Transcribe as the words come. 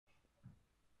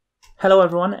Hello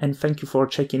everyone, and thank you for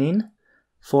checking in.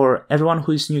 For everyone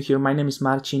who is new here, my name is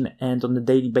Marcin, and on a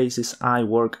daily basis I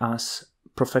work as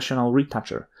professional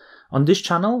retoucher. On this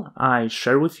channel I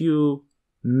share with you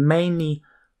mainly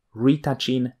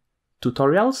retouching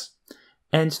tutorials,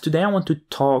 and today I want to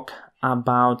talk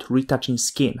about retouching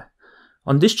skin.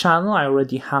 On this channel I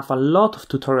already have a lot of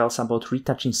tutorials about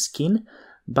retouching skin,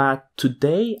 but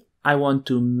today I want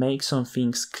to make some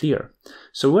things clear.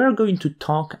 So we're going to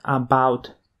talk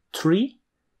about 3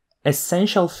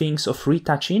 essential things of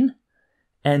retouching,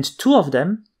 and 2 of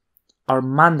them are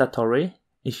mandatory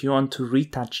if you want to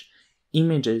retouch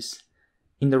images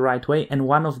in the right way, and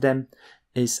 1 of them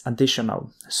is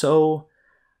additional. So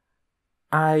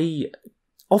I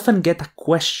often get a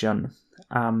question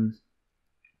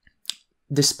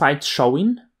despite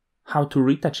showing how to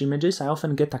retouch images. I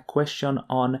often get a question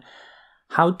on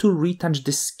how to retouch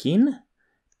the skin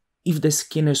if the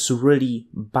skin is really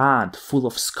bad, full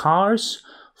of scars,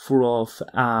 full of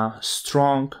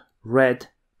strong red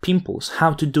pimples.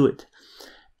 How to do it?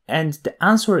 And the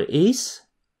answer is,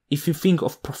 if you think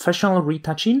of professional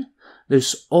retouching,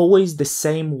 there's always the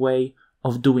same way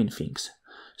of doing things.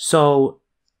 So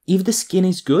if the skin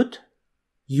is good,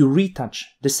 you retouch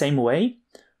the same way,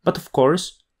 but of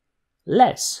course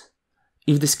less.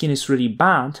 If the skin is really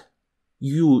bad,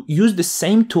 you use the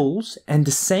same tools and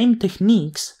the same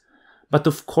techniques, but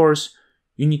of course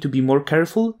you need to be more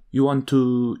careful. You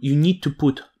need to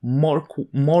put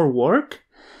more work,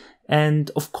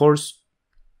 and of course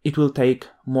it will take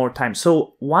more time.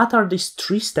 So what are these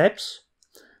 3 steps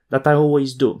that I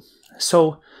always do?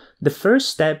 So the first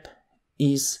step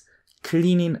is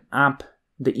cleaning up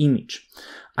the image.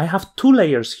 I have 2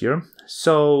 layers here.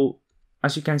 So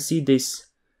as you can see, this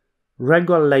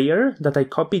regular layer that I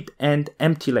copied and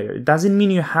empty layer. It doesn't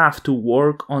mean you have to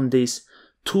work on these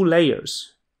 2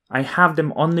 layers. I have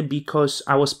them only because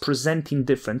I was presenting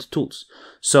different tools.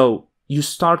 So you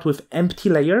start with empty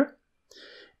layer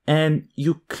and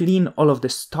you clean all of the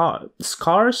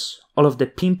scars, all of the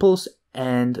pimples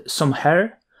and some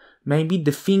hair, maybe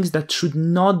the things that should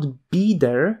not be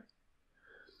there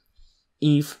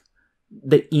if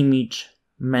the image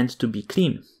meant to be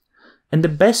clean. And the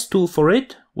best tool for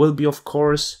it will be, of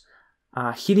course,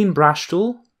 a healing brush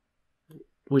tool,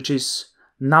 which is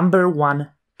 #1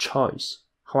 choice,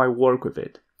 how I work with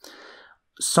it.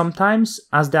 Sometimes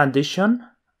as the addition,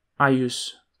 I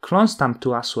use clone stamp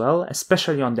tool as well,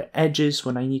 especially on the edges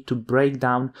when I need to break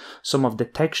down some of the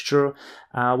texture.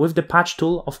 With the patch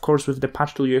tool, of course, with the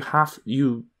patch tool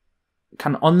you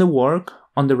can only work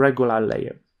on the regular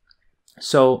layer.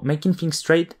 So making things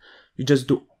straight, you just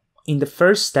do in the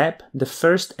first step, the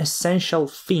first essential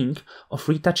thing of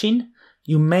retouching,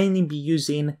 you mainly be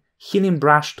using healing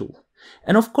brush tool.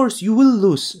 And of course you will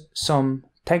lose some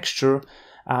texture,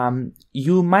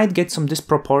 you might get some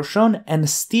disproportion, and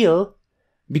still,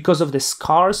 because of the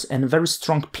scars and very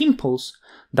strong pimples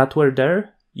that were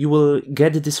there, you will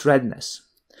get this redness.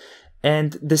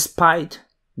 And despite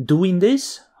doing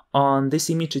this on this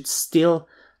image, it still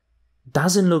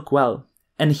doesn't look well.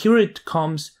 And here it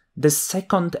comes the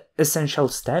second essential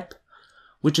step,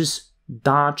 which is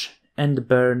dodge and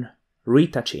burn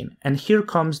retouching. And here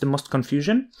comes the most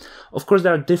confusion. Of course,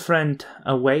 there are different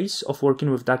ways of working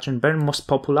with dodge and burn. Most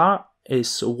popular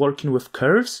is working with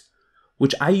curves,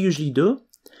 which I usually do.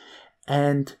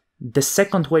 And the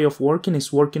second way of working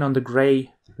is working on the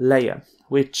gray layer,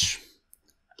 which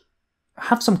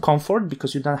have some comfort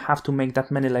because you don't have to make that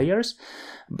many layers,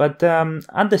 but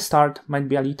at the start might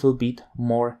be a little bit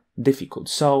more difficult.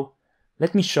 So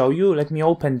let me show you, let me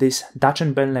open this dodge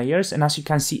and burn layers, and as you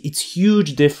can see, it's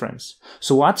huge difference.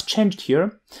 So what changed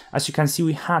here? As you can see,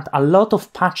 we had a lot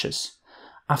of patches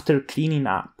after cleaning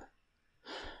up.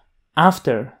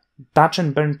 After dodge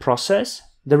and burn process,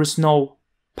 there is no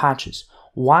patches.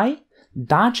 Why?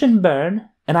 Dodge and burn,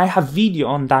 and I have video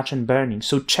on dodge and burning,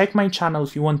 so check my channel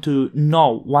if you want to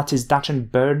know what is dodge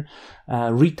and burn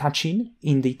retouching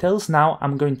in details. Now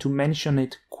I'm going to mention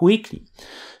it quickly.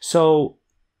 So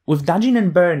with dodging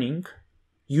and burning,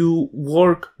 you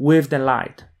work with the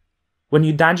light. When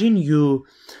you're dodging, you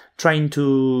trying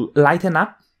to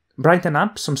brighten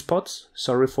up some spots.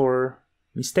 Sorry for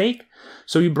mistake.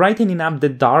 So you're brightening up the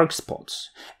dark spots,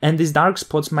 and these dark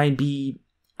spots might be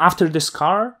after the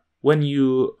scar. When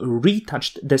you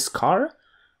retouched the scar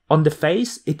on the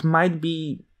face, it might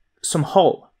be some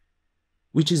hole,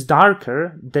 which is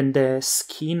darker than the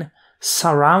skin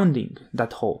surrounding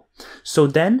that hole. So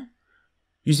then,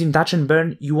 using dodge and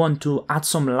burn, you want to add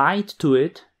some light to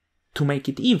it to make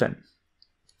it even.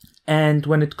 And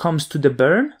when it comes to the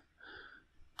burn,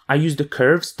 I use the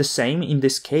curves the same. In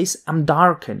this case, I'm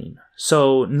darkening.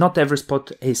 So not every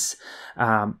spot is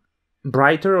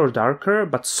brighter or darker,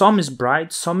 but some is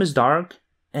bright, some is dark,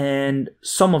 and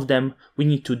some of them we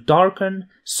need to darken,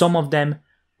 some of them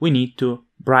we need to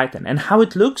brighten. And how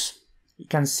it looks, you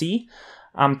can see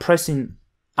I'm pressing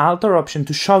Alt or Option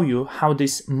to show you how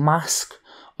this mask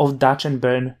of Dutch and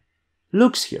Burn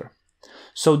looks here.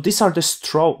 So these are the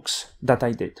strokes that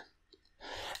I did.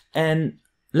 And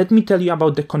let me tell you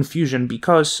about the confusion,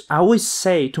 because I always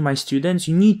say to my students,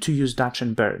 you need to use Dutch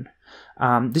and Burn.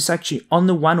 This is actually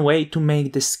only one way to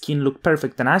make the skin look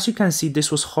perfect. And as you can see, this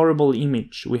was horrible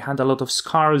image. We had a lot of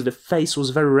scars, the face was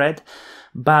very red.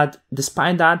 But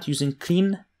despite that, using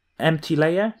clean, empty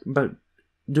layer, but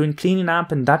doing cleaning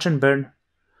up and Dutch and Burn,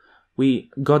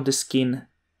 we got the skin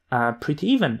pretty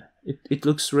even. It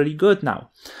looks really good now.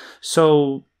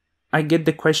 So I get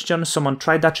the question, someone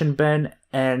tried Dutch and Burn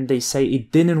and they say it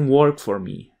didn't work for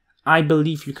me. I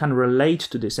believe you can relate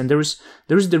to this, and there is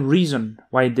the reason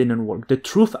why it didn't work. The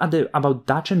truth about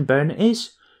Dutch and Burn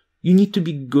is you need to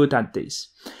be good at this.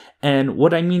 And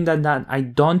what I mean that I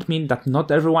don't mean that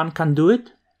not everyone can do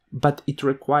it, but it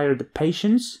requires the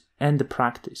patience and the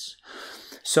practice.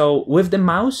 So with the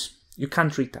mouse, you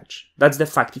can't retouch. That's the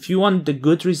fact. If you want the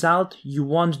good result, you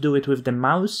won't do it with the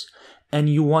mouse and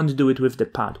you won't do it with the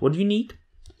pad. What do you need?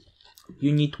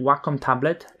 You need Wacom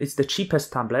tablet. It's the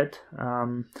cheapest tablet.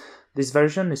 This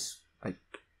version is like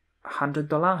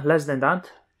 $100, less than that.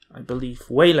 I believe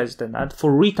way less than that.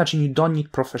 For retouching, you don't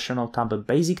need professional tablet.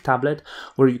 Basic tablet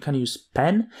where you can use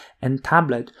pen and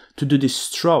tablet to do the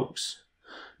strokes.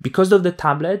 Because of the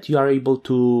tablet, you are able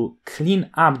to clean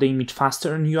up the image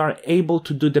faster and you are able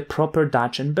to do the proper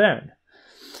Dutch and Burn.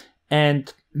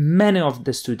 And many of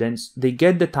the students, they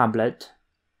get the tablet,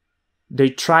 they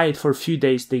try it for a few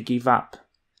days, they give up.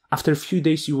 After a few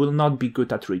days, you will not be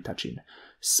good at retouching.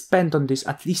 Spend on this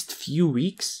at least few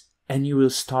weeks and you will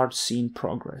start seeing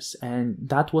progress. And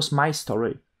that was my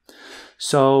story.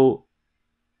 So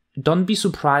don't be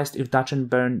surprised if Dutch and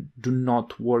Burn do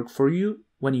not work for you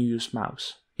when you use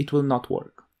mouse. It will not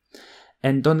work.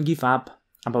 And don't give up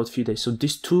about a few days. So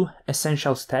these two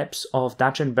essential steps of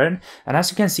Dutch and Burn, and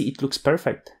as you can see, it looks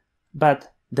perfect.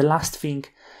 But the last thing,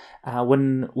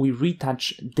 when we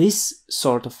retouch this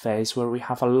sort of face where we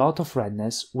have a lot of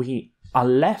redness, we are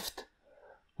left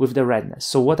with the redness.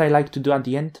 So what I like to do at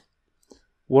the end,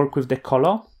 work with the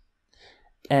color,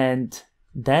 and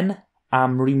then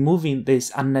I'm removing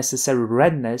this unnecessary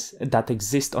redness that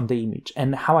exists on the image.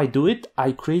 And how I do it,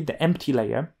 I create the empty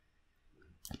layer,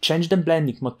 change the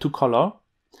blending mode to color,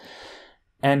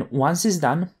 and once it's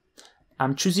done,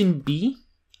 I'm choosing B,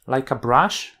 like a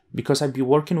brush, because I'll be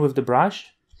working with the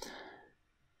brush.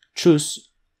 Choose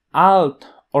Alt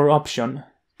or Option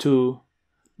to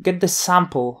get the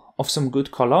sample of some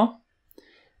good color.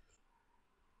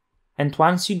 And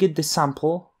once you get the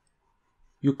sample,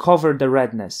 you cover the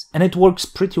redness, and it works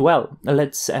pretty well.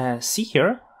 Let's see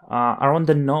here. Around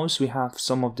the nose, we have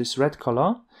some of this red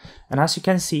color. And as you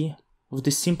can see, with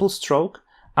this simple stroke,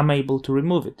 I'm able to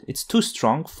remove it. It's too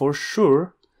strong for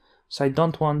sure, so I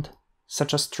don't want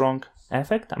such a strong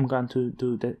effect. I'm going to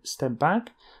do the step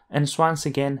back. And once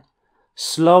again,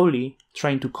 slowly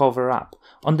trying to cover up.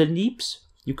 On the lips,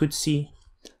 you could see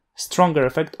stronger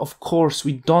effect. Of course,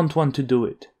 we don't want to do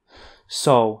it.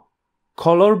 So,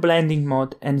 color blending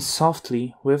mode, and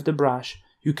softly with the brush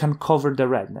you can cover the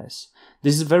redness.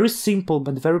 This is very simple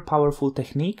but very powerful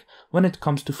technique when it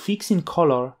comes to fixing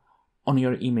color on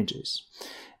your images.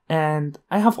 And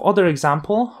I have other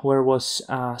example where was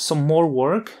some more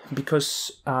work,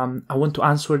 because I want to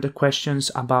answer the questions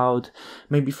about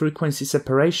maybe frequency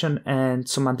separation and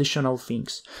some additional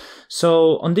things.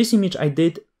 So on this image I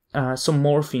did some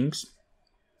more things.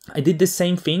 I did the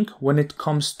same thing when it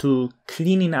comes to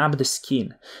cleaning up the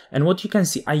skin. And what you can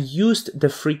see, I used the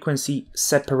frequency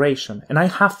separation. And I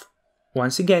have,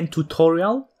 once again,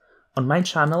 tutorial on my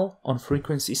channel on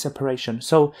frequency separation.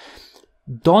 So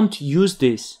don't use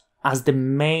this as the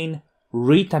main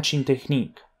retouching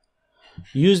technique.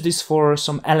 Use this for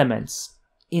some elements.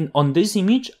 On this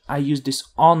image, I use this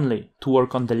only to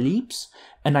work on the lips,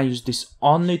 and I use this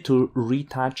only to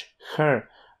retouch hair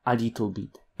a little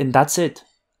bit. And that's it.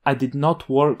 I did not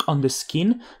work on the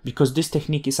skin because this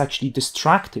technique is actually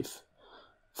destructive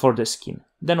for the skin.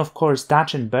 Then of course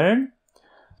Dutch and Burn.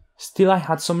 Still I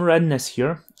had some redness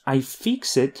here. I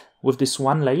fix it with this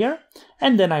one layer,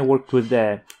 and then I worked with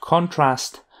the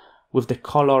contrast, with the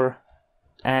color,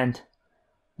 and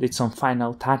did some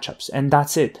final touch-ups, and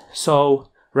that's it. So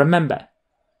remember,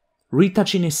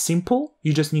 retouching is simple.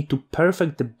 You just need to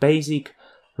perfect the basic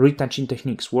retouching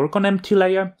techniques. Work on empty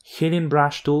layer, healing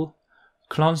brush tool,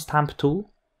 clone stamp tool,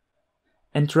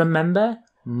 and remember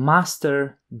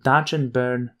master dodge and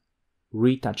burn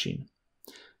retouching.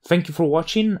 Thank you for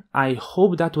watching. I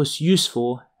hope that was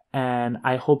useful, and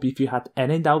I hope if you had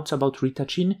any doubts about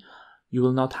retouching, you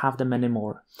will not have them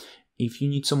anymore. If you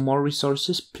need some more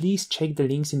resources, please check the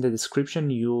links in the description.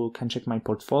 You can check my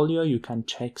portfolio, you can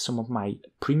check some of my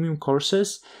premium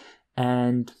courses,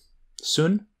 and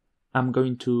soon I'm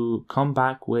going to come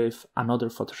back with another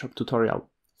Photoshop tutorial.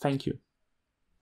 Thank you.